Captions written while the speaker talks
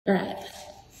Right.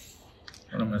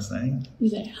 What am I saying? You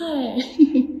say, hi.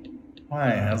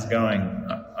 Hi, how's it going?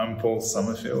 I'm Paul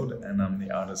Summerfield and I'm the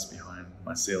artist behind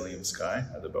Mycelium Sky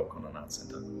at the Belco Arts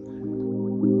Centre.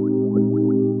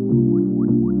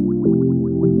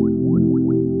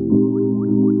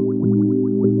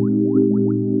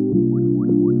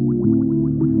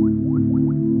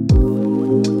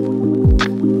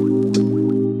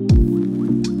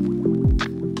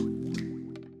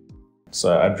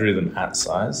 So I drew them at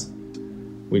size,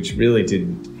 which really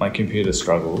did, my computer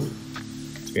struggled,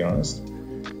 to be honest.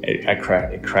 It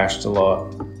crashed a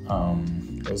lot.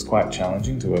 It was quite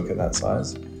challenging to work at that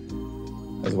size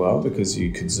as well, because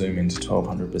you could zoom into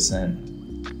 1200%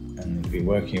 and you'd be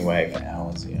working away for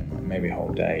hours, maybe a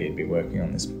whole day you'd be working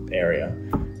on this area,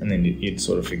 and then you'd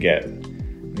sort of forget,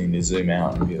 and then you zoom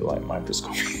out and be like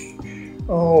microscopic.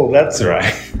 Oh, that's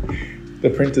right.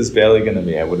 The printer's barely going to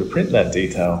be able to print that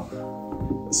detail.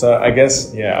 So I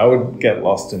guess, I would get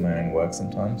lost in my own work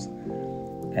sometimes.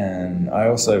 And I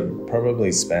also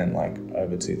probably spent like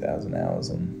over 2,000 hours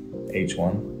on each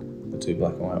one, the two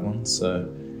black and white ones.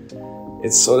 So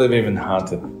it's sort of even hard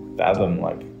to fathom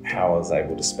like how I was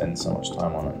able to spend so much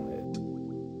time on it.